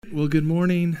Well, good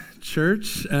morning,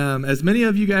 church. As many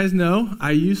of you guys know,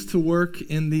 I used to work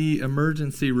in the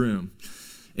emergency room.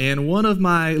 And one of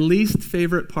my least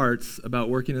favorite parts about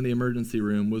working in the emergency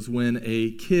room was when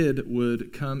a kid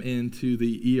would come into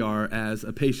the ER as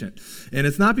a patient. And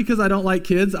it's not because I don't like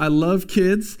kids. I love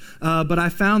kids. But I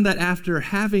found that after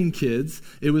having kids,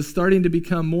 it was starting to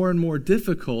become more and more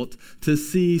difficult to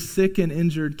see sick and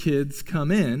injured kids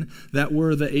come in that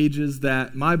were the ages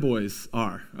that my boys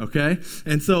are, okay?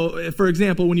 And so, for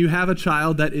example, when you have a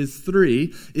child that is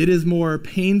 3, it is more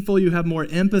painful. You have more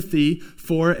empathy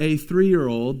for a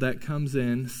 3-year-old that comes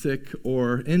in sick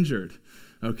or injured.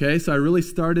 Okay, so I really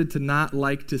started to not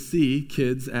like to see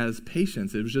kids as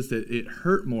patients. It was just, it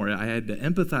hurt more. I had to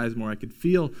empathize more. I could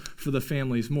feel for the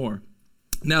families more.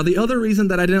 Now, the other reason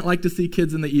that I didn't like to see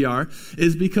kids in the ER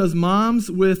is because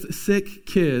moms with sick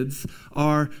kids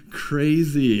are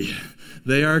crazy.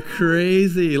 They are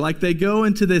crazy. Like they go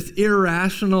into this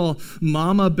irrational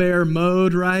mama bear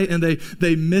mode, right? And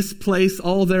they misplace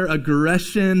all their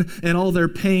aggression and all their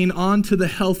pain onto the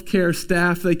healthcare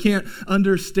staff. They can't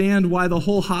understand why the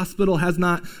whole hospital has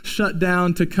not shut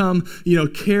down to come,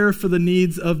 care for the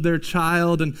needs of their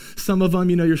child. And some of them,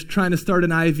 you're trying to start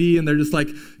an IV and they're just like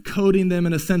coating them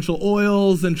in essential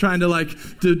oils and trying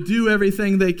to do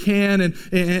everything they can.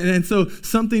 And so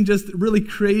something just really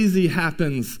crazy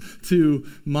happens to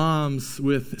moms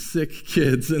with sick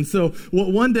kids. And so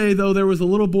one day, though, there was a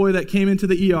little boy that came into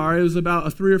the ER. It was about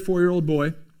a 3 or 4-year-old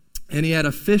boy, and he had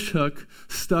a fish hook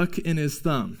stuck in his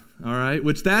thumb. All right,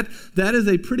 which that is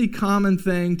a pretty common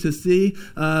thing to see.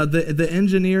 The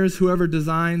engineers, whoever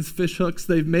designs fish hooks,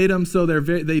 they've made them so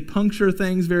they puncture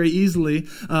things very easily,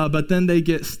 but then they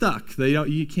get stuck.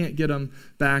 You can't get them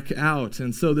back out.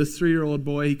 And so this 3-year-old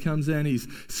boy, he comes in, he's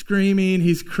screaming,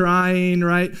 he's crying.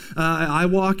 Right, I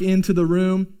walk into the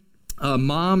room.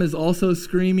 Mom is also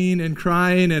screaming and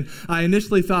crying, and I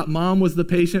initially thought mom was the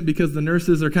patient because the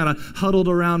nurses are kind of huddled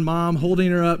around mom, holding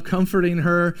her up, comforting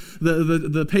her.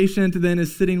 The patient then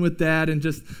is sitting with dad and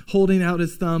just holding out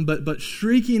his thumb, but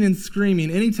shrieking and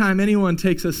screaming. Anytime anyone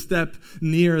takes a step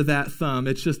near that thumb,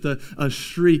 it's just a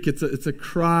shriek. It's a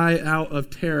cry out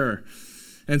of terror.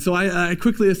 And so I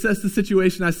quickly assess the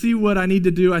situation. I see what I need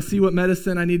to do. I see what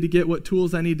medicine I need to get, what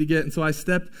tools I need to get. And so I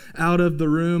step out of the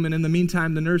room. And in the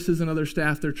meantime, the nurses and other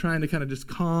staff, they're trying to kind of just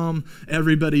calm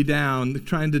everybody down,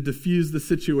 trying to diffuse the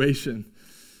situation.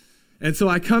 And so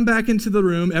I come back into the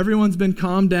room. Everyone's been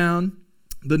calmed down.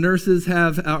 The nurses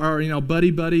are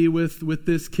buddy with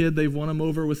this kid. They've won him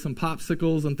over with some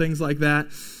popsicles and things like that.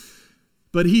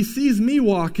 But he sees me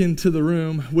walk into the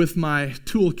room with my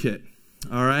toolkit.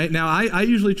 All right. Now, I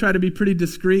usually try to be pretty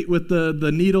discreet with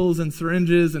the needles and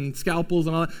syringes and scalpels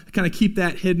and all that. I kind of keep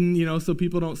that hidden, so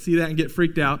people don't see that and get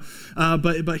freaked out.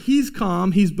 But he's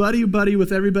calm. He's buddy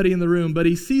with everybody in the room. But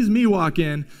he sees me walk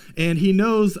in, and he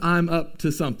knows I'm up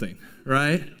to something,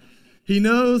 right? He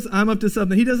knows I'm up to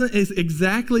something. He doesn't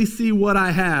exactly see what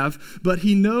I have, but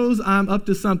he knows I'm up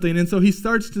to something. And so he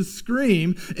starts to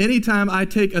scream anytime I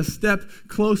take a step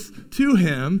close to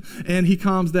him, and he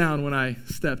calms down when I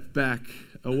step back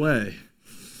away.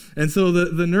 And so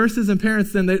the nurses and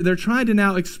parents then, they're trying to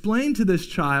now explain to this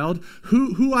child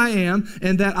who I am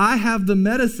and that I have the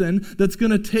medicine that's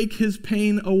going to take his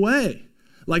pain away.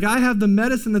 Like I have the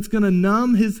medicine that's going to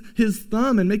numb his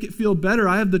thumb and make it feel better.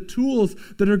 I have the tools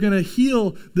that are going to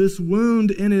heal this wound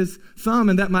in his thumb,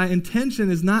 and that my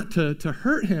intention is not to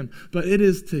hurt him, but it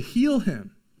is to heal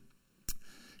him.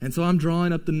 And so I'm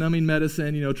drawing up the numbing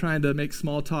medicine, trying to make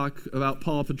small talk about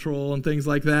Paw Patrol and things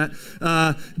like that.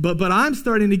 But I'm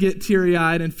starting to get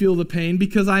teary-eyed and feel the pain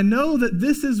because I know that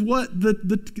this is what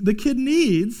the kid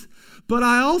needs. But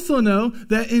I also know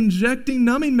that injecting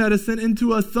numbing medicine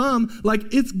into a thumb,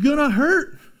 it's going to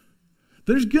hurt.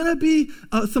 There's going to be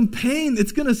some pain.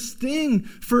 It's going to sting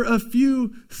for a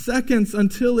few seconds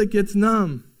until it gets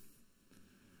numb.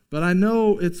 But I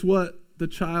know it's what the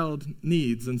child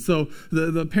needs. And so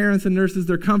the parents and nurses,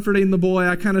 they're comforting the boy.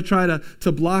 I kind of try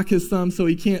to block his thumb so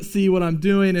he can't see what I'm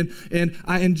doing. And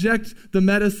I inject the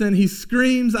medicine. He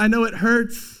screams. I know it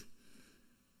hurts.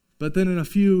 But then in a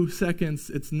few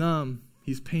seconds, it's numb.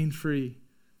 He's pain-free.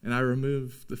 And I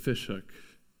remove the fish hook.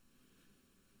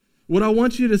 What I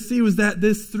want you to see was that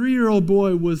this 3-year-old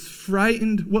boy was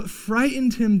frightened. What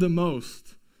frightened him the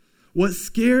most, what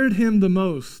scared him the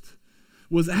most,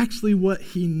 was actually what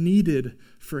he needed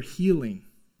for healing.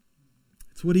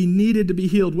 It's what he needed to be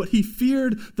healed. What he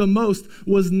feared the most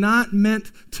was not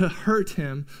meant to hurt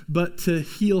him, but to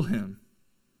heal him.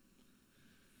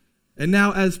 And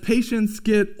now as patients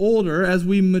get older, as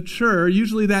we mature,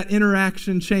 usually that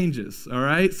interaction changes, all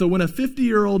right? So when a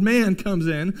 50-year-old man comes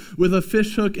in with a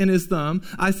fish hook in his thumb,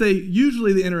 I say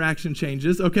usually the interaction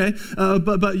changes, okay?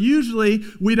 But usually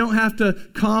we don't have to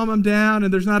calm him down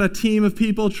and there's not a team of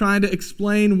people trying to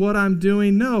explain what I'm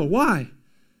doing. No, why?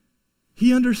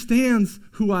 He understands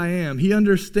who I am. He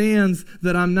understands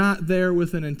that I'm not there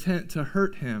with an intent to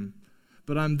hurt him,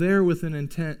 but I'm there with an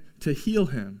intent to heal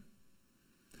him.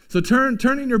 So turn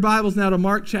in your Bibles now to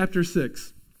Mark chapter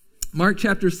 6. Mark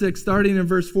chapter 6, starting in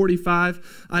verse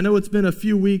 45. I know it's been a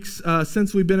few weeks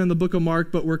since we've been in the book of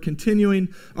Mark, but we're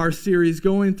continuing our series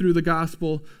going through the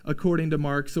gospel according to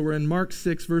Mark. So we're in Mark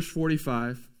 6, verse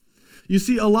 45. You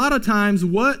see, a lot of times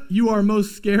what you are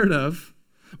most scared of,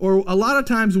 or a lot of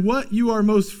times what you are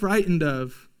most frightened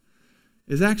of,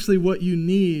 is actually what you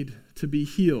need to be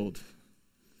healed.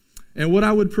 And what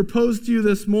I would propose to you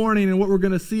this morning, and what we're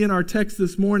going to see in our text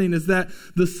this morning, is that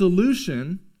the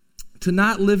solution to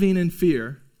not living in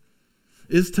fear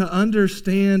is to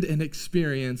understand and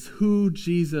experience who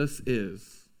Jesus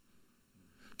is,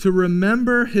 to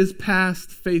remember his past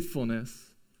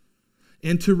faithfulness,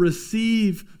 and to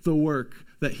receive the work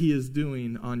that he is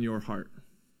doing on your heart.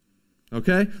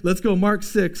 Okay, let's go. Mark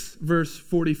 6, verse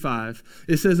 45.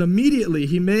 It says, immediately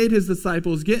he made his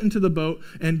disciples get into the boat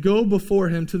and go before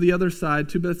him to the other side,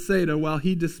 to Bethsaida, while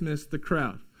he dismissed the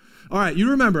crowd. All right,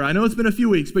 you remember, I know it's been a few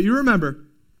weeks, but you remember,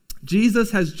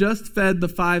 Jesus has just fed the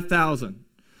 5,000,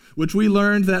 which we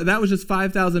learned that was just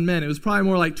 5,000 men. It was probably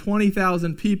more like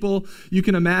 20,000 people. You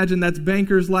can imagine that's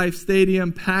Bankers Life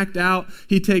Stadium packed out.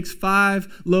 He takes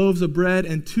 5 loaves of bread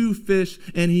and 2 fish,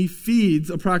 and he feeds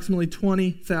approximately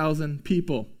 20,000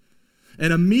 people.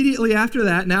 And immediately after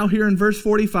that, now here in verse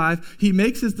 45, he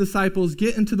makes his disciples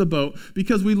get into the boat,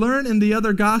 because we learn in the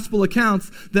other gospel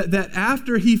accounts that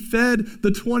after he fed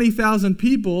the 20,000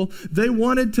 people, they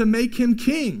wanted to make him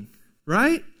king,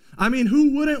 right? I mean,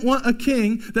 who wouldn't want a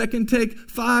king that can take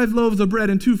 5 loaves of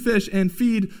bread and 2 fish and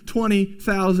feed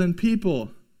 20,000 people?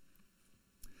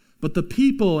 But the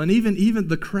people, and even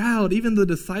the crowd, even the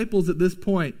disciples at this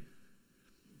point,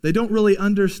 they don't really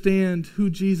understand who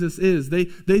Jesus is. They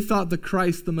thought the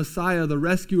Christ, the Messiah, the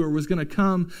rescuer, was going to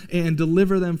come and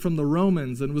deliver them from the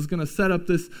Romans and was going to set up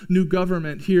this new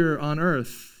government here on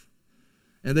earth.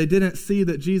 And they didn't see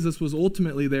that Jesus was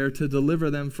ultimately there to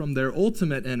deliver them from their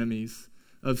ultimate enemies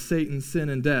of Satan, sin,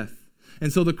 and death.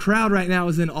 And so the crowd right now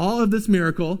is in awe of this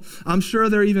miracle. I'm sure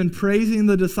they're even praising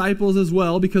the disciples as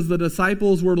well, because the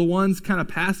disciples were the ones kind of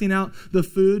passing out the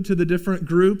food to the different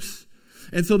groups.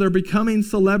 And so they're becoming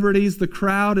celebrities. The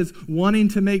crowd is wanting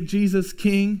to make Jesus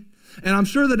king. And I'm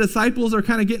sure the disciples are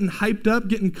kind of getting hyped up,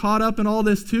 getting caught up in all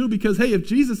this too, because, hey, if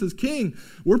Jesus is king,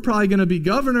 we're probably going to be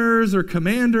governors or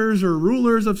commanders or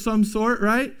rulers of some sort,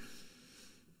 right?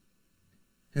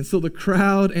 And so the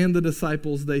crowd and the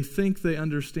disciples, they think they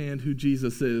understand who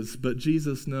Jesus is, but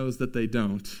Jesus knows that they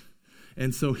don't.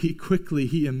 And so he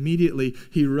immediately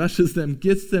rushes them,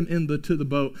 gets them to the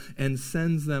boat, and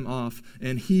sends them off.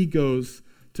 And he goes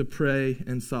to pray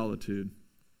in solitude.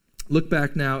 Look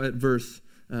back now at verse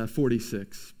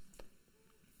 46.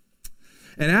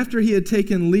 And after he had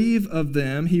taken leave of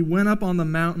them, he went up on the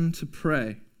mountain to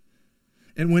pray.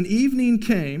 And when evening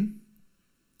came,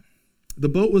 the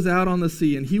boat was out on the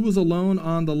sea, and he was alone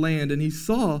on the land, and he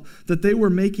saw that they were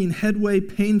making headway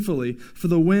painfully, for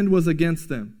the wind was against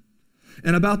them.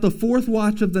 And about the 4th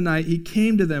watch of the night, he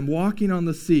came to them walking on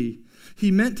the sea. He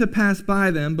meant to pass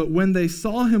by them, but when they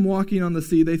saw him walking on the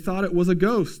sea, they thought it was a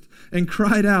ghost, and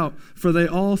cried out, for they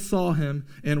all saw him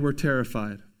and were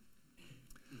terrified.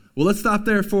 Well, let's stop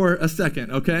there for a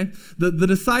second, okay? The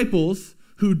disciples,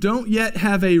 who don't yet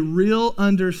have a real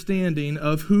understanding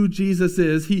of who Jesus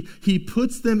is, he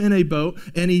puts them in a boat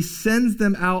and he sends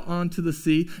them out onto the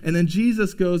sea, and then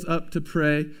Jesus goes up to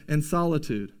pray in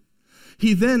solitude.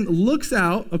 He then looks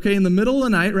out, okay, in the middle of the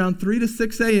night, around 3 to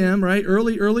 6 a.m., right,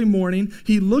 early morning,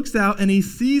 he looks out and he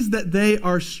sees that they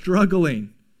are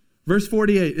struggling. Verse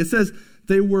 48, it says,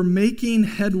 they were making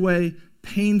headway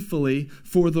painfully,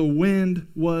 for the wind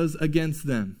was against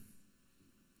them.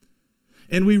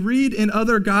 And we read in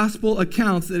other gospel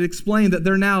accounts that explain that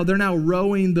they're now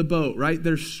rowing the boat, right?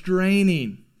 They're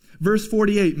straining. Verse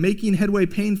 48, making headway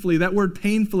painfully. That word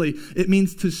painfully, it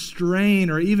means to strain,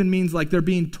 or even means like they're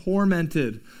being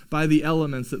tormented by the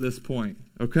elements at this point,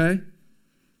 okay?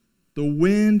 The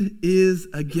wind is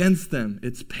against them.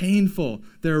 It's painful.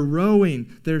 They're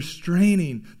rowing, they're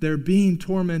straining, they're being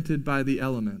tormented by the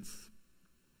elements.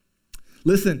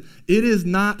 Listen, it is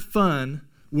not fun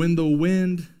when the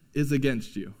wind is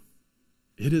against you.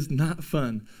 It is not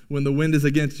fun when the wind is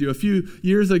against you. A few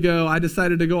years ago, I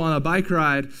decided to go on a bike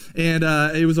ride, and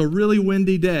it was a really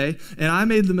windy day, and I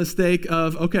made the mistake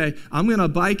of, okay, I'm going to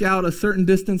bike out a certain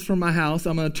distance from my house,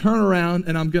 I'm going to turn around,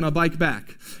 and I'm going to bike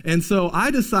back. And so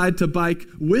I decide to bike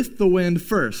with the wind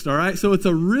first, all right? So it's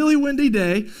a really windy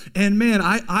day, and man,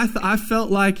 I felt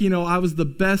like, I was the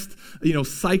best,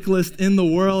 cyclist in the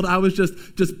world. I was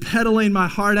just pedaling my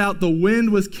heart out. The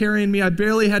wind was carrying me. I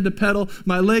barely had to pedal.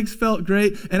 My legs felt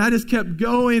great. And I just kept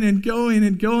going and going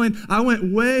and going. I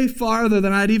went way farther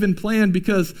than I'd even planned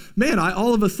because, man, I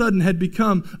all of a sudden had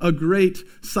become a great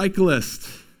cyclist.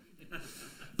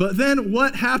 But then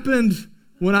what happened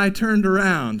when I turned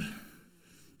around?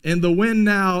 And the wind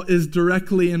now is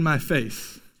directly in my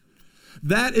face.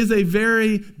 That is a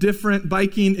very different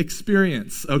biking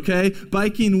experience, okay?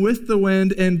 Biking with the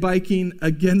wind and biking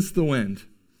against the wind.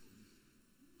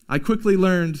 I quickly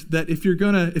learned that if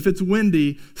it's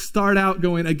windy, start out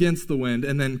going against the wind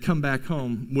and then come back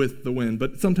home with the wind.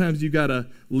 But sometimes you gotta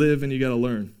live and you gotta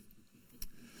learn.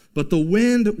 But the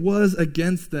wind was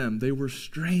against them. They were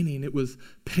straining. It was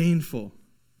painful.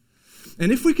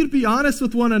 And if we could be honest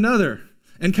with one another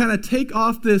and kind of take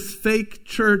off this fake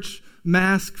church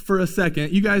mask for a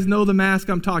second. You guys know the mask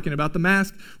I'm talking about, the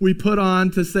mask we put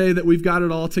on to say that we've got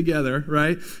it all together,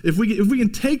 right? If we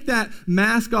can take that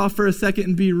mask off for a second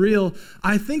and be real,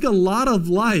 I think a lot of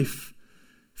life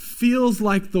feels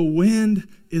like the wind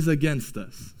is against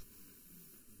us.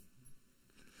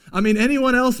 I mean,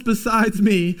 anyone else besides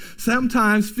me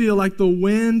sometimes feel like the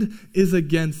wind is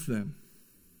against them.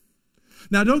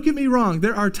 Now, don't get me wrong.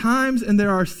 There are times and there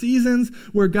are seasons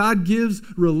where God gives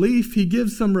relief. He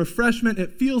gives some refreshment.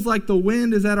 It feels like the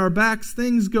wind is at our backs.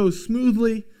 Things go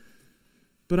smoothly.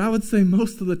 But I would say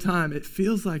most of the time, it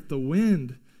feels like the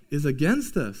wind is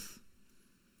against us.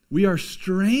 We are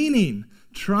straining,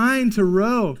 trying to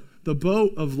row the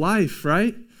boat of life,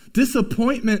 right?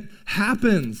 Disappointment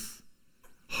happens.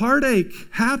 Heartache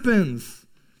happens.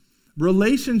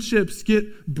 Relationships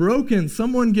get broken.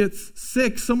 Someone gets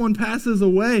sick. Someone passes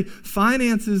away.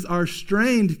 Finances are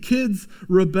strained. Kids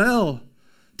rebel.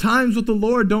 Times with the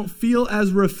Lord don't feel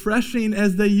as refreshing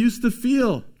as they used to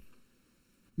feel.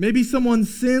 Maybe someone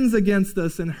sins against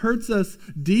us and hurts us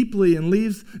deeply and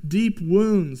leaves deep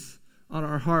wounds on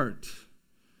our heart.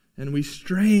 And we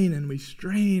strain and we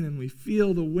strain and we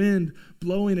feel the wind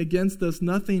blowing against us.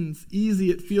 Nothing's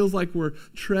easy. It feels like we're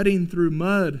treading through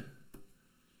mud.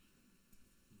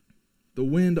 The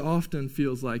wind often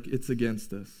feels like it's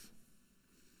against us.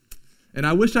 And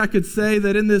I wish I could say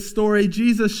that in this story,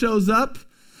 Jesus shows up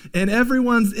and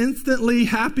everyone's instantly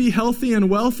happy, healthy, and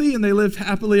wealthy, and they lived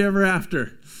happily ever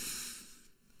after.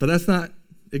 But that's not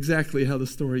exactly how the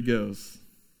story goes.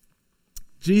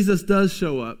 Jesus does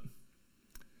show up.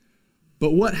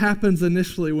 But what happens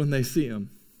initially when they see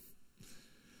him?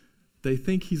 They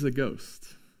think he's a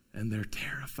ghost, and they're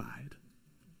terrified.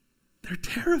 They're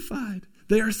terrified.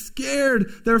 They are scared.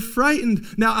 They're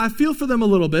frightened. Now, I feel for them a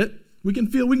little bit. We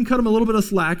can cut them a little bit of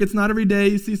slack. It's not every day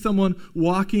you see someone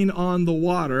walking on the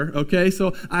water, okay?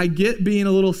 So I get being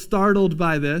a little startled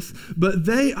by this, but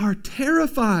they are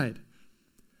terrified.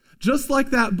 Just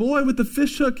like that boy with the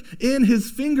fishhook in his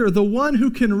finger, the one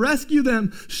who can rescue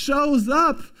them shows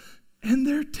up, and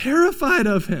they're terrified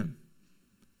of him.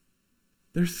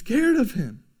 They're scared of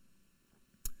him.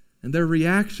 And their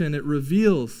reaction, it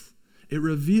reveals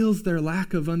their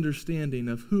lack of understanding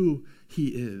of who he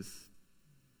is.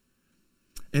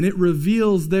 And it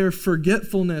reveals their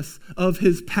forgetfulness of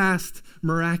his past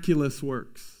miraculous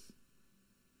works.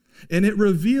 And it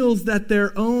reveals that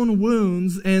their own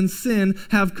wounds and sin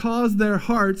have caused their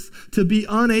hearts to be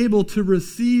unable to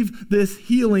receive this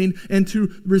healing and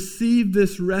to receive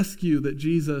this rescue that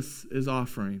Jesus is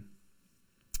offering.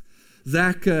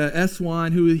 Zach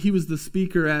Eswine, he was the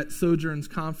speaker at Sojourn's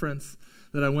conference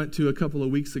that I went to a couple of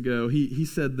weeks ago, he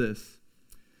said this.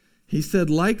 He said,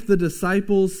 like the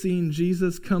disciples seeing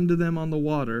Jesus come to them on the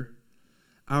water,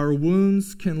 our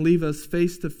wounds can leave us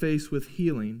face to face with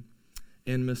healing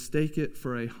and mistake it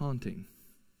for a haunting.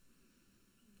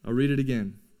 I'll read it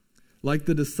again. Like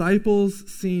the disciples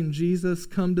seeing Jesus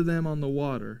come to them on the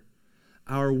water,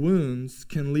 our wounds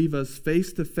can leave us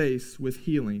face to face with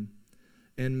healing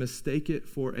and mistake it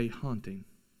for a haunting.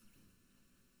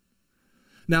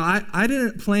 Now, I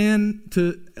didn't plan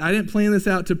this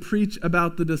out to preach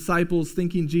about the disciples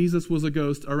thinking Jesus was a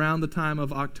ghost around the time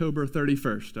of October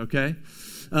 31st, okay?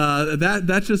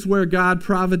 That's just where God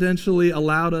providentially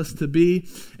allowed us to be.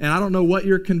 And I don't know what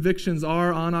your convictions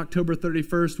are on October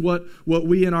 31st, what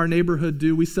we in our neighborhood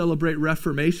do. We celebrate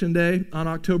Reformation Day on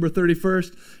October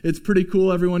 31st. It's pretty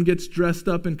cool. Everyone gets dressed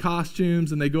up in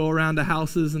costumes and they go around to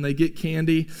houses and they get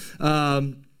candy.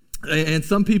 And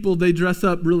some people, they dress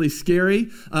up really scary,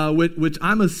 which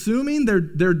I'm assuming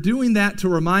they're doing that to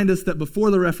remind us that before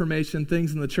the Reformation,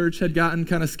 things in the church had gotten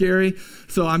kind of scary.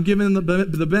 So I'm giving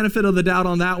the benefit of the doubt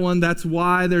on that one. That's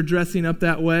why they're dressing up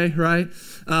that way, right?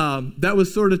 That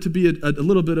was sort of to be a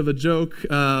little bit of a joke,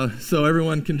 so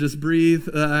everyone can just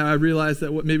breathe. I realize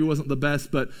that maybe wasn't the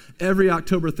best, but every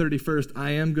October 31st,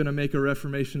 I am going to make a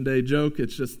Reformation Day joke.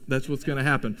 It's just, that's what's going to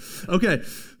happen. Okay,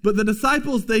 but the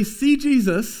disciples, they see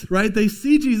Jesus, right? They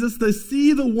see Jesus, they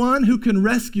see the one who can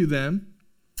rescue them,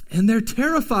 and they're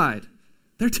terrified.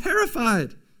 They're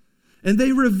terrified. And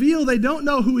they reveal they don't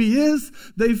know who he is,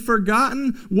 they've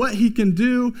forgotten what he can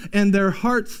do, and their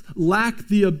hearts lack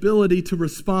the ability to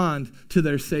respond to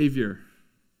their Savior.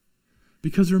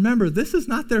 Because remember, this is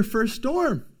not their first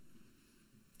storm.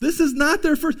 This is not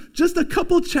their first, just a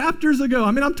couple chapters ago.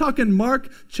 I mean, I'm talking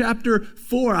Mark chapter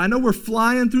 4. I know we're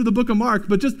flying through the book of Mark,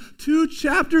 but just 2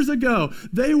 chapters ago,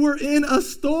 they were in a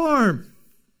storm.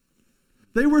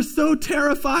 They were so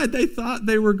terrified, they thought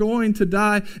they were going to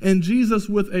die, and Jesus,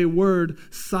 with a word,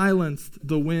 silenced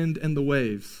the wind and the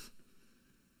waves.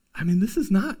 I mean, this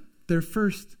is not their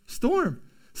first storm.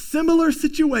 Similar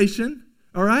situation,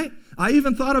 all right? I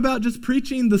even thought about just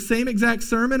preaching the same exact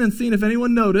sermon and seeing if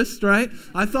anyone noticed, right?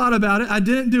 I thought about it. I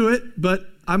didn't do it, but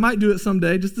I might do it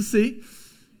someday just to see.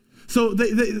 So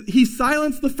he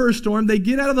silenced the first storm. They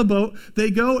get out of the boat.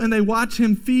 They go and they watch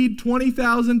him feed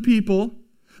 20,000 people.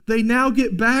 They now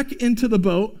get back into the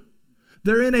boat.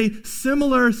 They're in a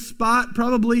similar spot,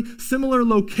 probably similar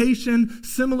location,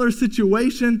 similar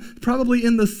situation, probably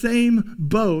in the same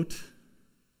boat.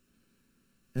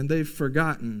 And they've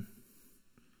forgotten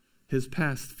his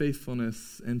past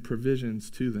faithfulness and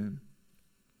provisions to them.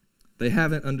 They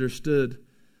haven't understood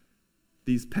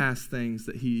these past things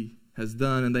that he has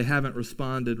done, and they haven't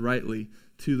responded rightly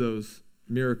to those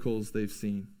miracles they've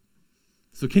seen.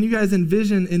 So can you guys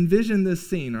envision this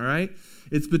scene, all right?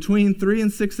 It's between 3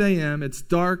 and 6 a.m. It's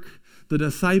dark. The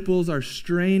disciples are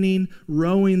straining,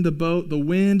 rowing the boat. The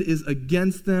wind is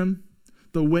against them.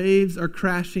 The waves are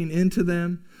crashing into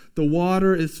them. The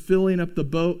water is filling up the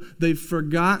boat. They've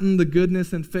forgotten the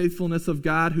goodness and faithfulness of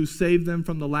God who saved them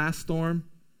from the last storm.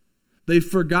 They've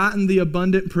forgotten the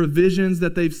abundant provisions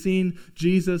that they've seen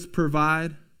Jesus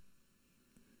provide.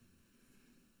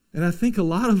 And I think a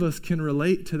lot of us can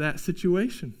relate to that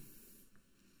situation.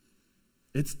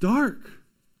 It's dark.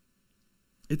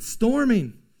 It's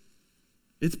storming.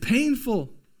 It's painful.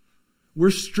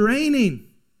 We're straining.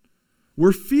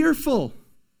 We're fearful.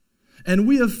 And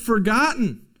we have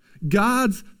forgotten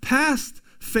God's past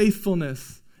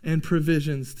faithfulness and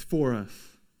provisions for us.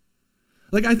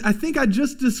 Like I think I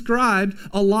just described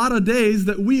a lot of days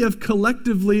that we have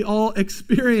collectively all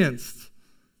experienced.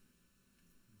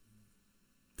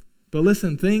 But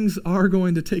listen, things are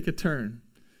going to take a turn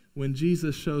when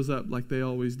Jesus shows up like they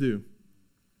always do.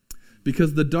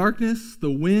 Because the darkness,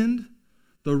 the wind,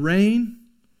 the rain,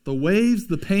 the waves,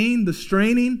 the pain, the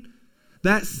straining,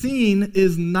 that scene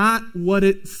is not what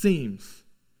it seems.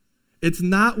 It's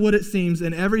not what it seems,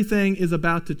 and everything is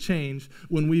about to change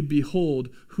when we behold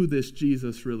who this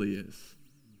Jesus really is.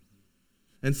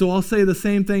 And so I'll say the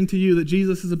same thing to you that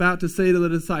Jesus is about to say to the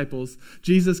disciples.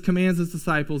 Jesus commands his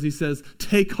disciples, he says,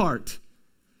 take heart,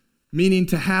 meaning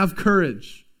to have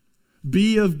courage.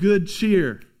 Be of good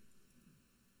cheer.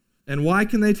 And why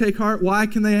can they take heart? Why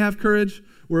can they have courage?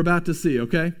 We're about to see,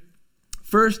 okay?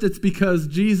 First, it's because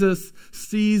Jesus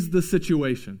sees the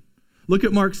situation. Look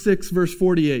at Mark 6, verse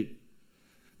 48.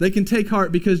 They can take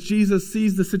heart because Jesus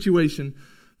sees the situation.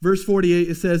 Verse 48,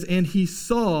 it says, and he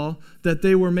saw that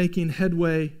they were making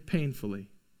headway painfully.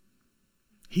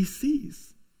 He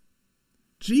sees.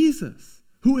 Jesus,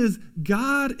 who is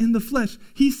God in the flesh,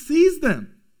 he sees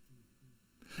them.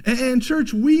 And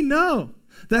church, we know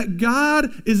that God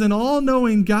is an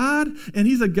all-knowing God, and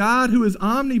he's a God who is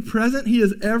omnipresent. He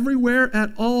is everywhere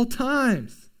at all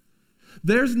times.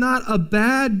 There's not a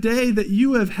bad day that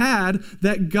you have had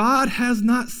that God has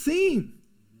not seen.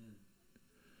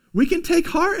 We can take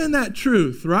heart in that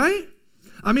truth, right?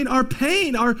 I mean, our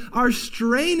pain, our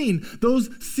straining, those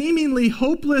seemingly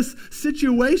hopeless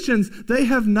situations, they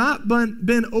have not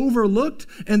been overlooked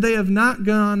and they have not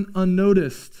gone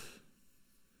unnoticed.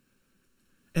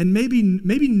 And maybe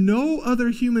no other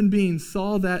human being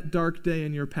saw that dark day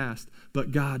in your past,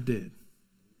 but God did.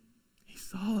 He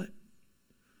saw it.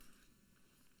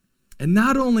 And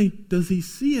not only does he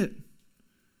see it,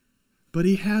 but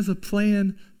he has a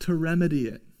plan to remedy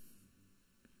it.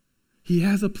 He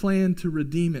has a plan to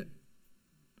redeem it.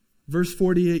 Verse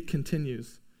 48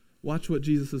 continues. Watch what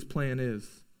Jesus' plan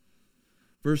is.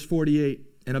 Verse 48,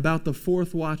 and about the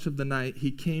fourth watch of the night,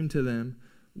 he came to them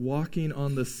walking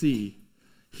on the sea.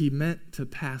 He meant to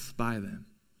pass by them.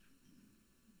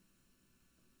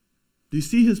 Do you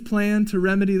see his plan to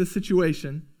remedy the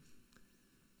situation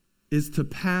is to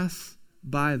pass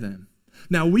by them?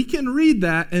 Now, we can read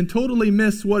that and totally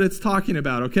miss what it's talking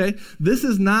about, okay? This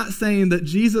is not saying that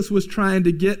Jesus was trying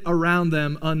to get around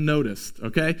them unnoticed,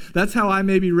 okay? That's how I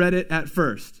maybe read it at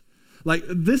first. Like,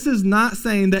 this is not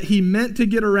saying that he meant to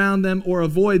get around them or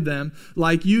avoid them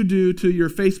like you do to your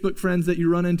Facebook friends that you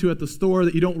run into at the store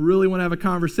that you don't really want to have a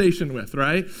conversation with,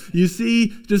 right? You see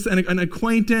just an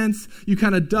acquaintance, you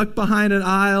kind of duck behind an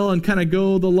aisle and kind of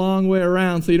go the long way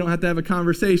around so you don't have to have a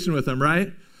conversation with them,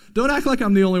 right? Don't act like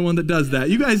I'm the only one that does that.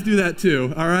 You guys do that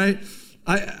too, all right?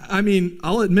 I mean,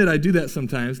 I'll admit I do that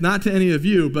sometimes. Not to any of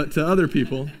you, but to other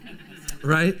people,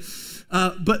 right?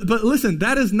 But listen,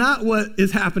 that is not what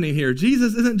is happening here.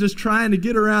 Jesus isn't just trying to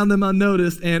get around them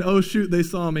unnoticed and, oh, shoot, they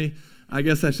saw me. I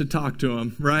guess I should talk to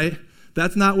them, right?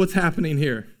 That's not what's happening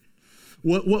here.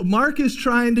 What Mark is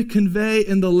trying to convey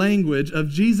in the language of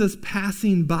Jesus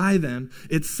passing by them,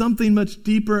 it's something much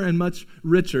deeper and much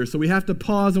richer. So we have to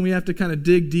pause and we have to kind of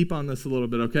dig deep on this a little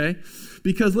bit, okay?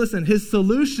 Because listen, his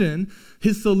solution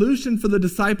for the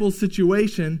disciples'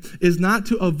 situation is not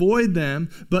to avoid them,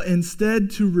 but instead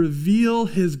to reveal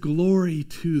his glory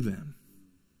to them.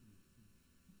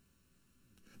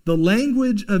 The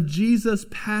language of Jesus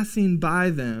passing by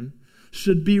them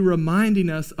should be reminding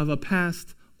us of a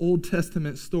past Old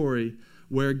Testament story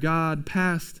where God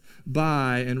passed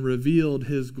by and revealed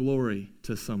his glory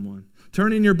to someone.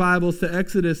 Turn in your Bibles to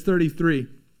Exodus 33.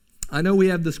 I know we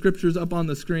have the scriptures up on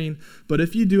the screen, but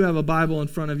if you do have a Bible in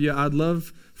front of you, I'd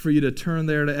love for you to turn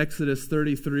there to Exodus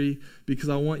 33 because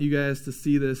I want you guys to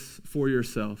see this for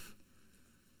yourself.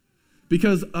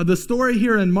 Because the story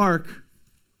here in Mark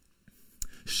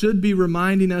should be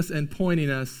reminding us and pointing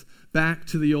us back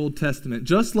to the Old Testament.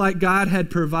 Just like God had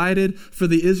provided for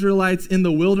the Israelites in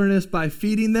the wilderness by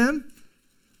feeding them,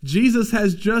 Jesus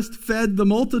has just fed the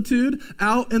multitude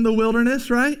out in the wilderness,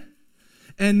 right?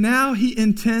 And now he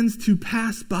intends to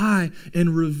pass by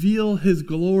and reveal his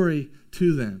glory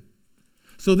to them.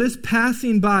 So this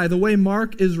passing by, the way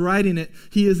Mark is writing it,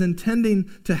 he is intending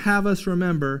to have us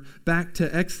remember back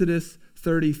to Exodus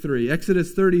 33.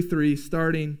 Exodus 33,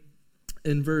 starting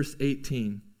in verse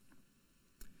 18.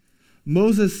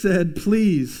 Moses said,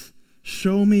 "Please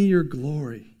show me your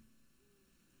glory."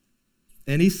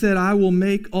 And he said, "I will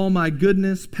make all my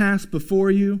goodness pass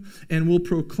before you and will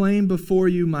proclaim before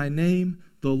you my name,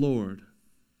 the Lord."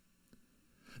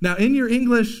 Now, in your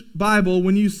English Bible,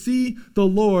 when you see the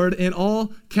Lord in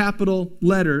all capital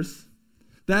letters,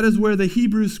 that is where the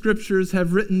Hebrew scriptures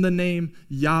have written the name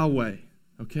Yahweh.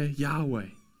 Okay, Yahweh.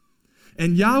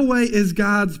 And Yahweh is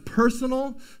God's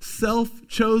personal,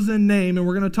 self-chosen name, and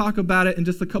we're going to talk about it in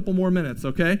just a couple more minutes,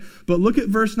 okay? But look at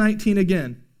verse 19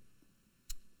 again.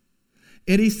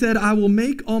 And he said, "I will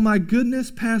make all my goodness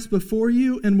pass before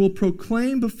you and will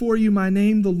proclaim before you my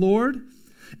name, the Lord,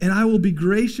 and I will be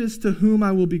gracious to whom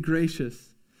I will be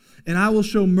gracious, and I will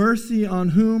show mercy on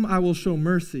whom I will show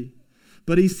mercy."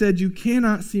 But he said, "You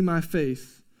cannot see my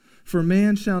face, for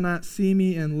man shall not see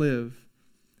me and live."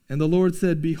 And the Lord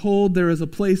said, "Behold, there is a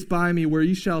place by me where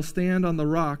you shall stand on the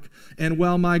rock, and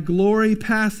while my glory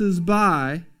passes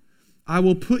by, I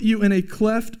will put you in a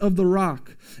cleft of the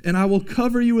rock, and I will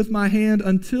cover you with my hand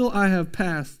until I have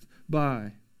passed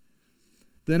by.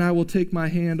 Then I will take my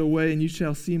hand away, and you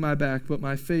shall see my back, but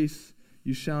my face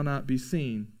you shall not be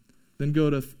seen." Then go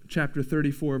to chapter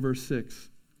 34, verse 6.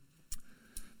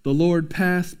 The Lord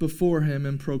passed before him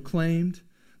and proclaimed,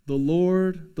 the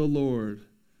Lord,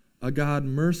 a God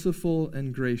merciful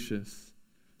and gracious,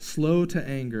 slow to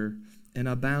anger, and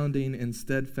abounding in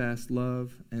steadfast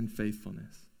love and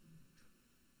faithfulness."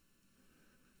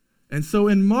 And so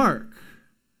in Mark,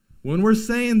 when we're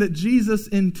saying that Jesus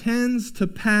intends to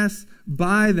pass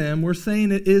by them, we're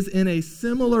saying it is in a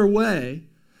similar way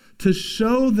to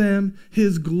show them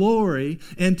his glory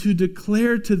and to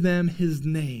declare to them his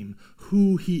name,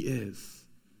 who he is.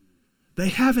 They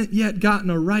haven't yet gotten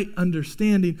a right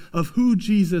understanding of who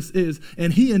Jesus is,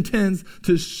 and he intends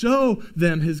to show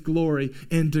them his glory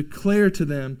and declare to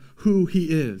them who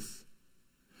he is.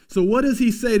 So what does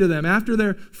he say to them? After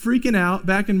they're freaking out,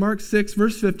 back in Mark 6,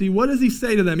 verse 50, what does he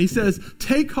say to them? He says,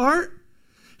 take heart.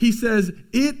 He says,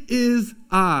 it is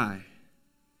I.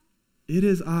 It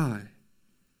is I.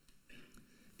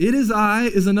 It is I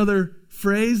is another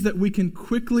phrase that we can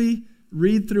quickly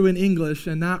read through in English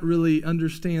and not really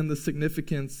understand the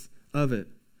significance of it.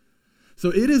 So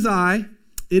it is I.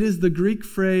 It is the Greek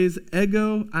phrase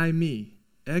ego eimi.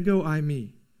 Ego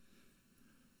eimi.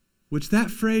 Which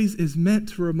that phrase is meant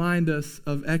to remind us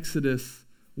of Exodus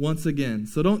once again.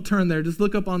 So don't turn there. Just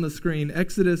look up on the screen.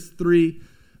 Exodus 3,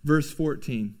 verse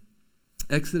 14.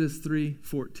 Exodus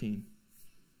 3:14.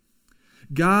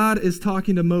 God is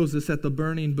talking to Moses at the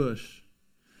burning bush.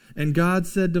 And God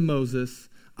said to Moses,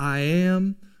 I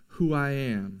am who I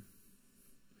am.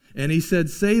 And he said,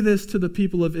 say this to the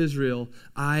people of Israel,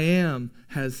 I am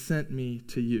has sent me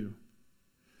to you.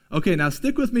 Okay, now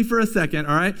stick with me for a second,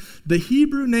 all right? The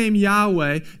Hebrew name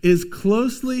Yahweh is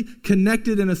closely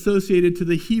connected and associated to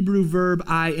the Hebrew verb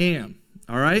I am,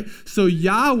 all right? So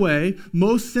Yahweh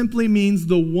most simply means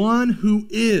the one who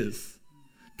is.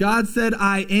 God said,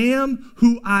 I am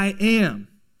who I am.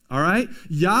 All right?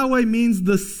 Yahweh means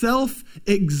the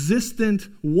self-existent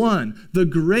one. The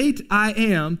great I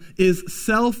am is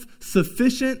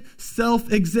self-sufficient,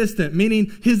 self-existent,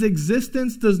 meaning his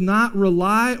existence does not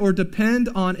rely or depend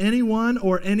on anyone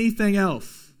or anything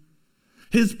else.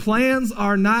 His plans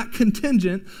are not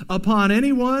contingent upon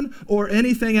anyone or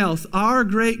anything else. Our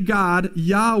great God,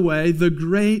 Yahweh, the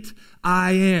great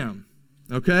I am.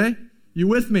 Okay? You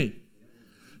with me?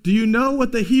 Do you know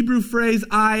what the Hebrew phrase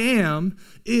I am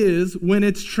is when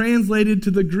it's translated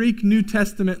to the Greek New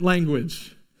Testament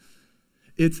language?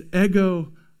 It's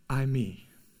ego eimi.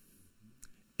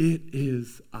 It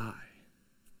is I.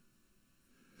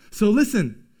 So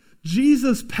listen,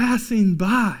 Jesus passing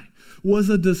by was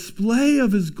a display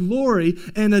of his glory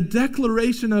and a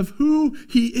declaration of who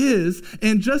he is.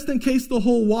 And just in case the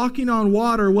whole walking on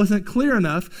water wasn't clear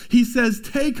enough, he says,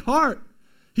 take heart.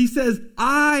 He says,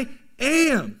 I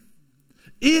am.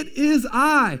 It is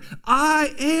I.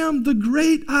 I am the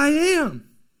great I am.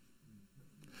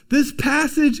 This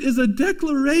passage is a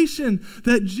declaration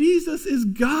that Jesus is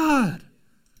God.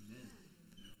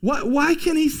 Why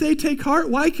can he say take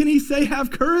heart? Why can he say have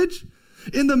courage?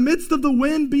 In the midst of the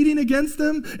wind beating against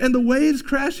them and the waves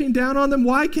crashing down on them,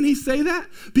 why can he say that?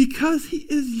 Because he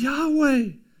is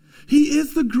Yahweh. He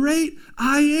is the great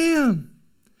I am.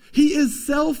 He is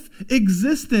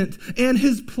self-existent, and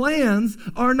his plans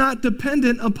are not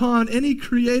dependent upon any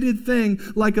created thing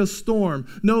like a storm.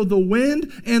 No, the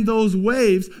wind and those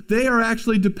waves, they are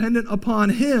actually dependent upon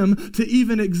him to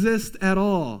even exist at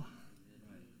all.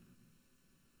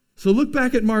 So look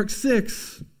back at Mark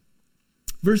 6,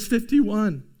 verse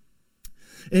 51.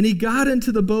 And he got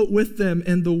into the boat with them,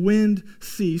 and the wind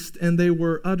ceased, and they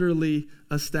were utterly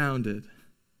astounded.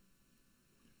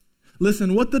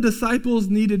 Listen, what the disciples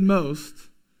needed most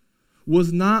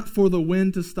was not for the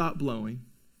wind to stop blowing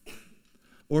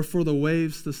or for the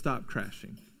waves to stop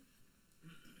crashing.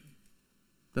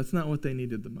 That's not what they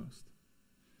needed the most.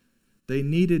 They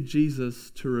needed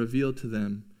Jesus to reveal to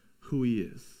them who he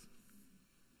is.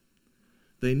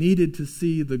 They needed to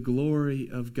see the glory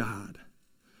of God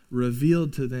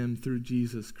revealed to them through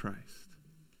Jesus Christ.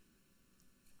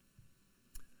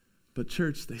 But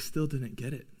church, they still didn't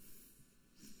get it.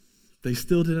 They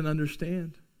still didn't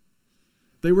understand.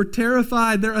 They were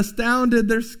terrified. They're astounded.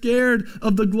 They're scared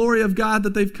of the glory of God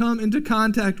that they've come into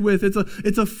contact with.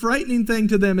 It's a frightening thing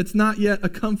to them. It's not yet a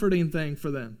comforting thing for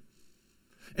them.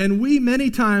 And many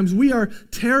times, we are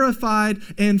terrified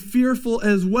and fearful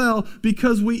as well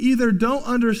because we either don't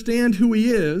understand who he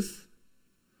is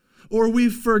or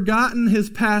we've forgotten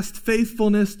his past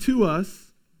faithfulness to us,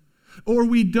 or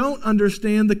we don't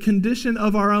understand the condition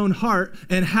of our own heart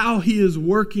and how he is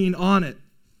working on it.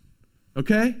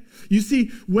 Okay? You see,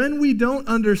 when we don't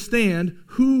understand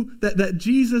that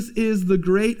Jesus is the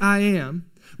great I am,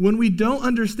 when we don't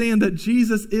understand that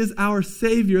Jesus is our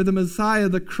Savior, the Messiah,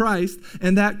 the Christ,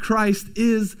 and that Christ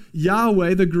is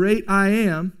Yahweh, the great I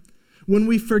am, when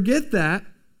we forget that,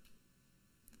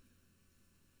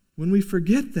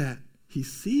 he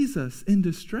sees us in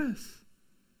distress.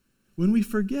 When we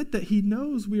forget that he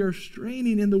knows we are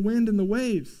straining in the wind and the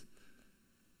waves.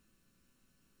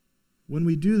 When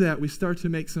we do that, we start to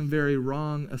make some very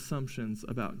wrong assumptions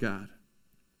about God.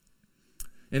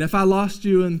 And if I lost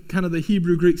you in kind of the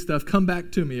Hebrew Greek stuff, come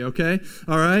back to me, okay?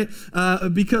 All right?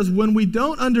 Because when we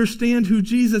don't understand who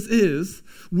Jesus is,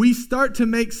 we start to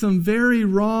make some very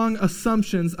wrong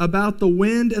assumptions about the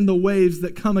wind and the waves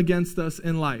that come against us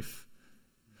in life.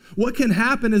 What can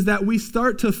happen is that we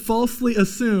start to falsely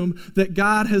assume that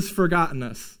God has forgotten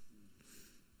us.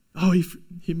 Oh,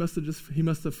 he must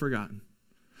have forgotten.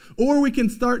 Or we can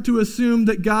start to assume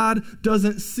that God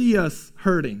doesn't see us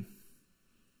hurting.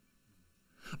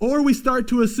 Or we start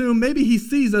to assume maybe he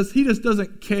sees us, he just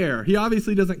doesn't care. He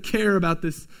obviously doesn't care about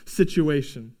this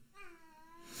situation.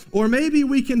 Or maybe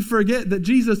we can forget that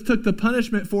Jesus took the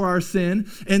punishment for our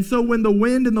sin, and so when the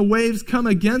wind and the waves come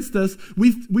against us,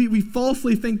 we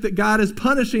falsely think that God is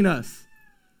punishing us,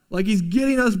 like he's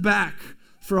getting us back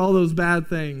for all those bad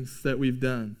things that we've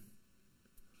done.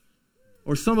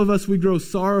 Or some of us, we grow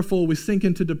sorrowful, we sink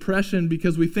into depression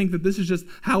because we think that this is just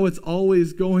how it's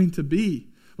always going to be.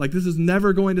 Like this is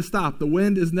never going to stop. The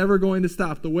wind is never going to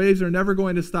stop. The waves are never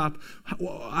going to stop.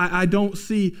 I don't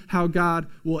see how God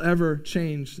will ever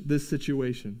change this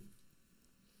situation.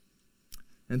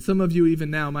 And some of you even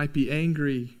now might be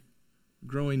angry,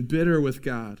 growing bitter with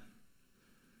God.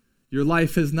 Your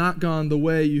life has not gone the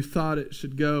way you thought it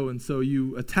should go, and so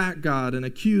you attack God and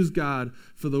accuse God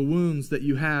for the wounds that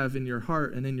you have in your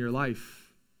heart and in your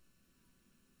life.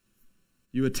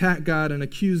 You attack God and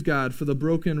accuse God for the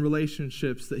broken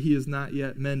relationships that he has not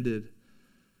yet mended,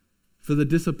 for the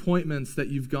disappointments that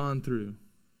you've gone through.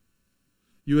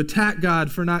 You attack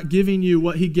God for not giving you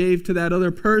what he gave to that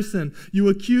other person. You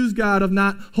accuse God of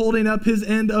not holding up his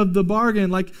end of the bargain,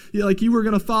 like you were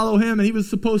going to follow him and he was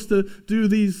supposed to do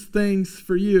these things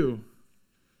for you.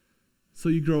 So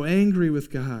you grow angry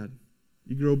with God.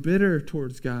 You grow bitter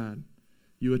towards God.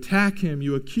 You attack him,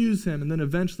 you accuse him, and then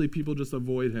eventually people just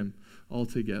avoid him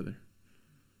altogether.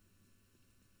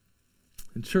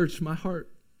 And church, my heart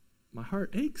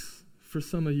aches for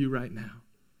some of you right now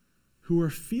who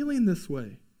are feeling this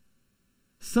way.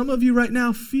 Some of you right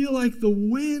now feel like the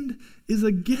wind is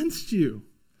against you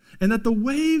and that the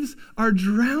waves are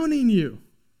drowning you.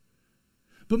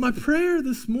 But my prayer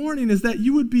this morning is that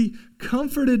you would be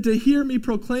comforted to hear me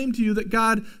proclaim to you that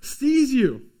God sees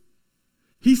you.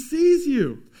 He sees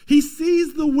you. He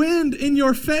sees the wind in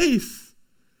your face.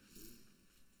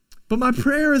 But my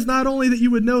prayer is not only that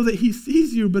you would know that he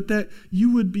sees you, but that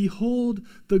you would behold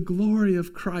the glory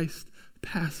of Christ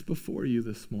pass before you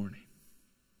this morning.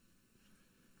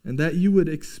 And that you would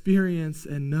experience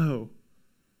and know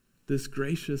this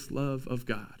gracious love of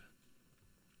God.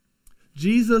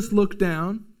 Jesus looked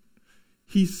down.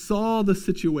 He saw the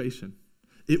situation.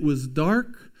 It was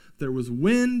dark. There was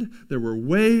wind. There were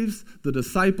waves. The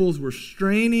disciples were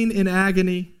straining in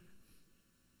agony.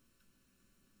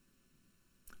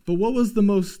 But what was the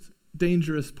most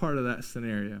dangerous part of that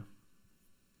scenario?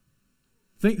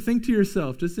 Think to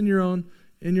yourself, just in your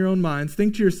own minds,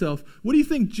 think to yourself, what do you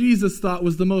think Jesus thought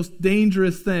was the most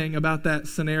dangerous thing about that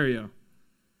scenario?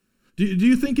 Do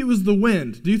you think it was the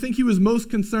wind? Do you think he was most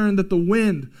concerned that the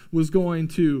wind was going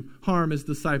to harm his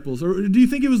disciples? Or do you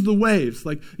think it was the waves?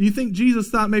 Like, do you think Jesus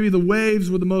thought maybe the waves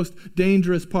were the most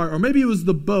dangerous part? Or maybe it was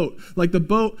the boat. Like the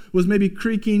boat was maybe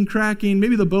creaking, cracking.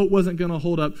 Maybe the boat wasn't going to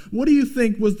hold up. What do you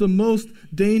think was the most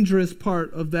dangerous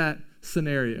part of that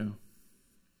scenario?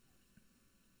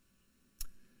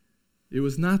 It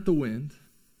was not the wind,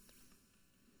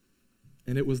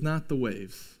 and it was not the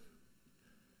waves.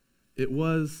 It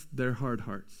was their hard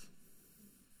hearts.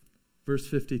 Verse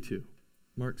 52,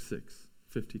 Mark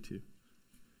 6:52.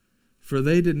 For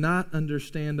they did not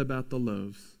understand about the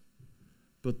loaves,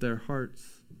 but their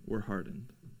hearts were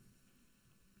hardened.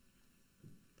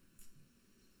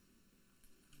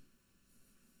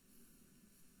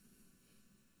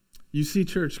 You see,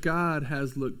 church, God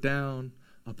has looked down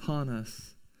upon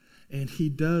us, and he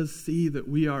does see that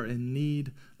we are in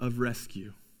need of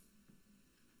rescue.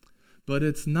 But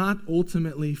it's not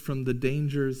ultimately from the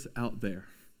dangers out there.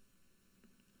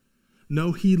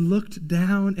 No, he looked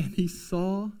down and he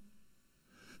saw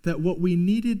that what we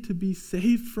needed to be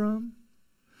saved from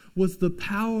was the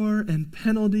power and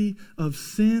penalty of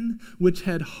sin, which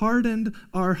had hardened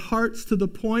our hearts to the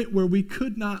point where we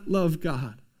could not love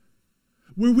God,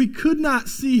 where we could not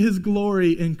see his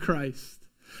glory in Christ,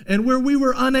 and where we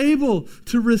were unable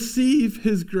to receive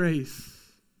his grace.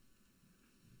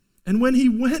 And when he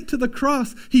went to the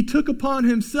cross, he took upon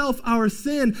himself our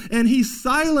sin, and he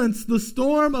silenced the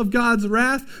storm of God's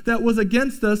wrath that was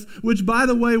against us, which, by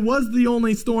the way, was the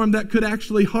only storm that could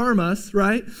actually harm us,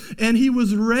 right? And he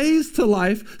was raised to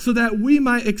life so that we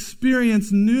might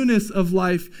experience newness of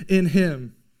life in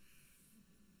him.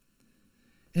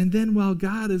 And then while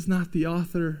God is not the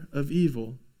author of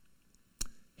evil,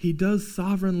 he does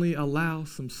sovereignly allow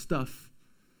some stuff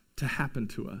to happen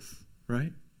to us,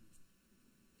 right?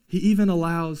 He even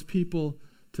allows people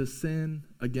to sin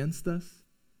against us,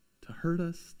 to hurt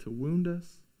us, to wound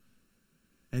us.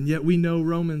 And yet we know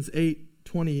Romans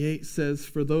 8:28 says,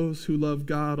 for those who love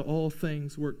God, all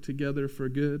things work together for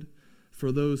good,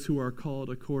 for those who are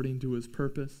called according to his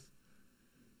purpose.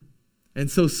 And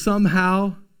so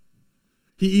somehow,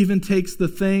 he even takes the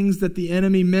things that the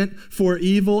enemy meant for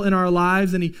evil in our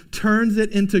lives and he turns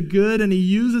it into good and he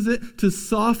uses it to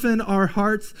soften our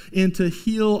hearts and to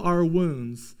heal our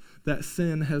wounds that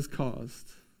sin has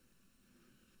caused.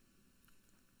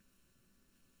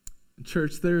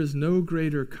 Church, there is no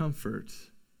greater comfort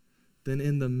than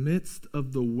in the midst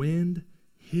of the wind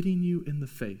hitting you in the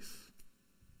face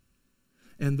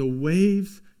and the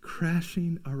waves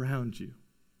crashing around you.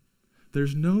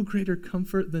 There's no greater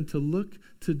comfort than to look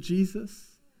to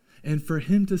Jesus and for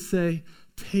him to say,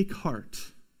 take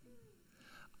heart.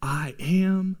 I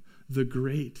am the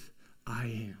great I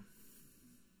am.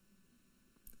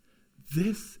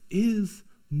 This is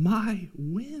my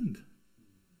wind.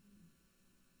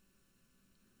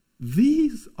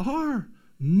 These are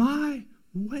my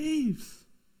waves.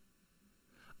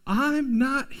 I'm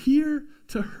not here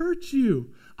to hurt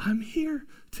you. I'm here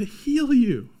to heal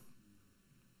you.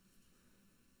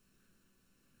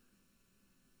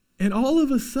 And all of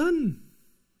a sudden,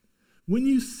 when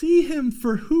you see him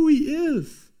for who he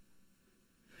is,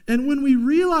 and when we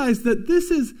realize that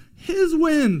this is his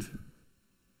wind,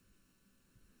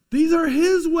 these are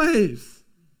his waves,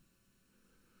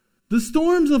 the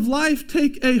storms of life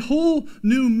take a whole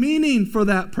new meaning for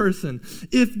that person.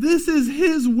 If this is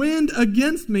his wind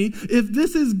against me, if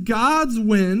this is God's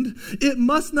wind, it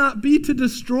must not be to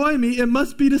destroy me, it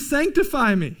must be to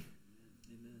sanctify me.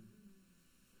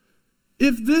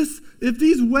 If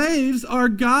these waves are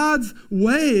God's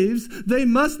waves, they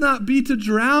must not be to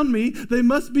drown me, they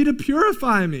must be to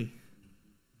purify me.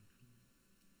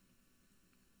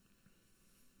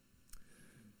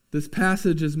 This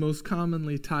passage is most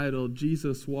commonly titled,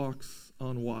 Jesus Walks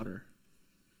on Water.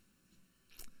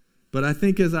 But I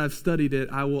think as I've studied it,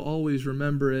 I will always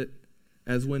remember it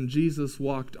as when Jesus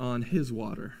walked on his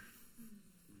water.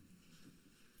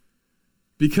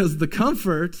 Because the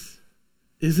comfort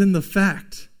is in the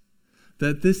fact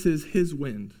that this is his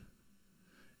wind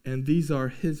and these are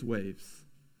his waves,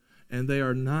 and they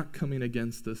are not coming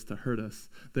against us to hurt us.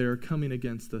 They are coming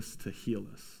against us to heal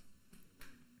us.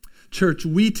 Church,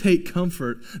 we take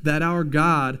comfort that our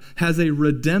God has a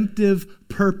redemptive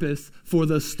purpose for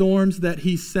the storms that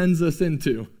he sends us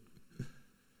into.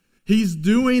 He's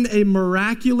doing a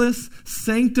miraculous,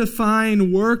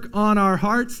 sanctifying work on our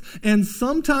hearts, and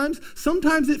sometimes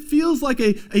it feels like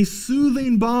a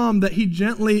soothing balm that he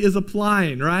gently is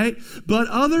applying, right? But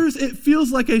others, it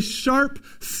feels like a sharp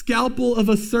scalpel of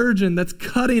a surgeon that's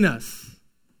cutting us.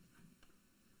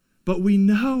 But we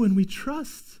know and we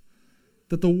trust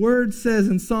that the word says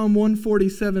in Psalm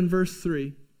 147, verse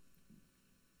 3,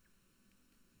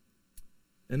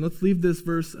 and let's leave this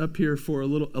verse up here for a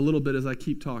little bit as I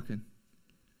keep talking.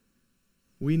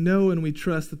 We know and we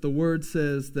trust that the word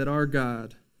says that our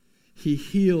God, he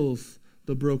heals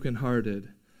the brokenhearted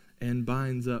and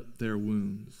binds up their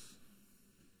wounds.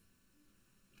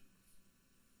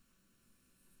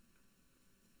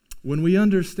 When we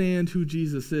understand who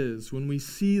Jesus is, when we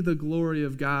see the glory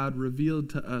of God revealed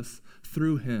to us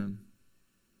through him,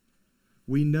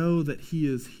 we know that he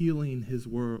is healing his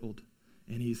world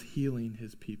and he's healing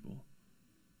his people.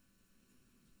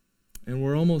 And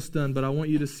we're almost done, but I want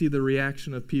you to see the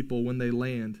reaction of people when they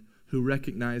land who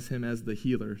recognize him as the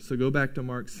healer. So go back to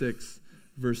Mark 6,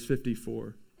 verse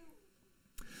 54.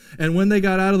 And when they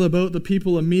got out of the boat, the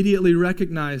people immediately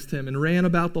recognized him and ran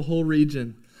about the whole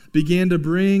region, began to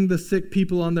bring the sick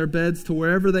people on their beds to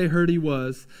wherever they heard he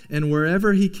was, and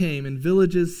wherever he came, in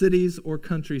villages, cities, or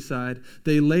countryside,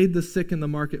 they laid the sick in the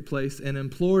marketplace and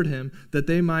implored him that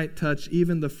they might touch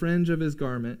even the fringe of his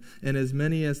garment, and as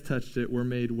many as touched it were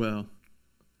made well.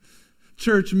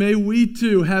 Church, may we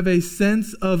too have a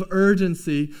sense of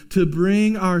urgency to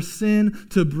bring our sin,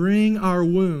 to bring our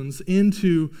wounds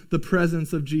into the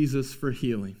presence of Jesus for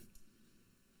healing.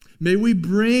 May we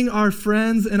bring our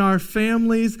friends and our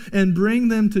families and bring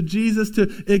them to Jesus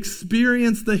to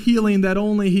experience the healing that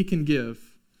only he can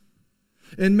give.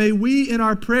 And may we, in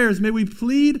our prayers, may we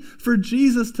plead for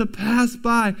Jesus to pass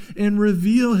by and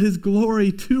reveal his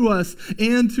glory to us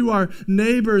and to our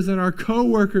neighbors and our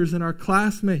coworkers and our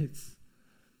classmates.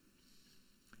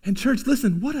 And church,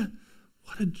 listen, what a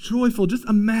joyful, just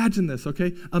imagine this,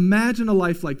 okay? Imagine a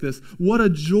life like this. What a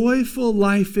joyful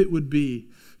life it would be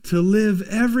to live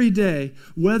every day,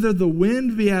 whether the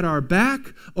wind be at our back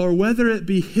or whether it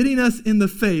be hitting us in the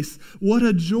face. What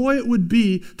a joy it would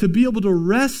be to be able to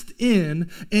rest in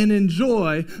and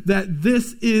enjoy that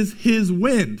this is his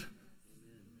wind.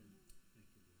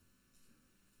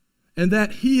 and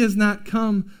that he has not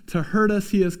come to hurt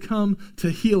us, he has come to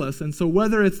heal us. And so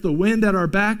whether it's the wind at our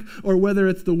back or whether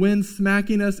it's the wind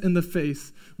smacking us in the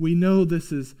face, we know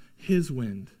this is his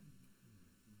wind.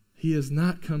 He has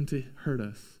not come to hurt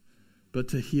us, but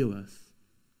to heal us.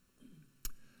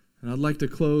 And I'd like to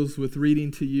close with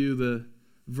reading to you the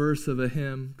verse of a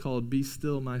hymn called Be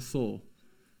Still My Soul.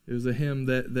 It was a hymn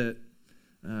that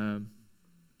the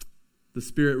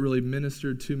Spirit really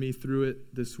ministered to me through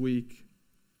it this week.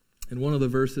 And one of the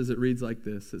verses, it reads like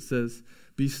this. It says,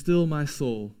 Be still my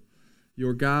soul,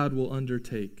 your God will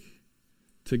undertake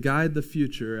to guide the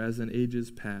future as in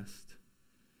ages past.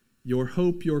 Your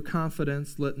hope, your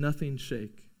confidence, let nothing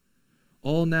shake.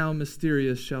 All now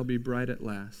mysterious shall be bright at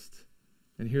last.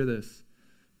 And hear this.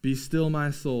 Be still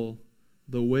my soul,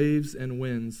 the waves and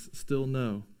winds still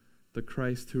know the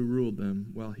Christ who ruled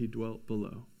them while he dwelt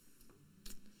below.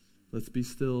 Let's be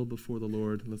still before the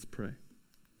Lord. Let's pray.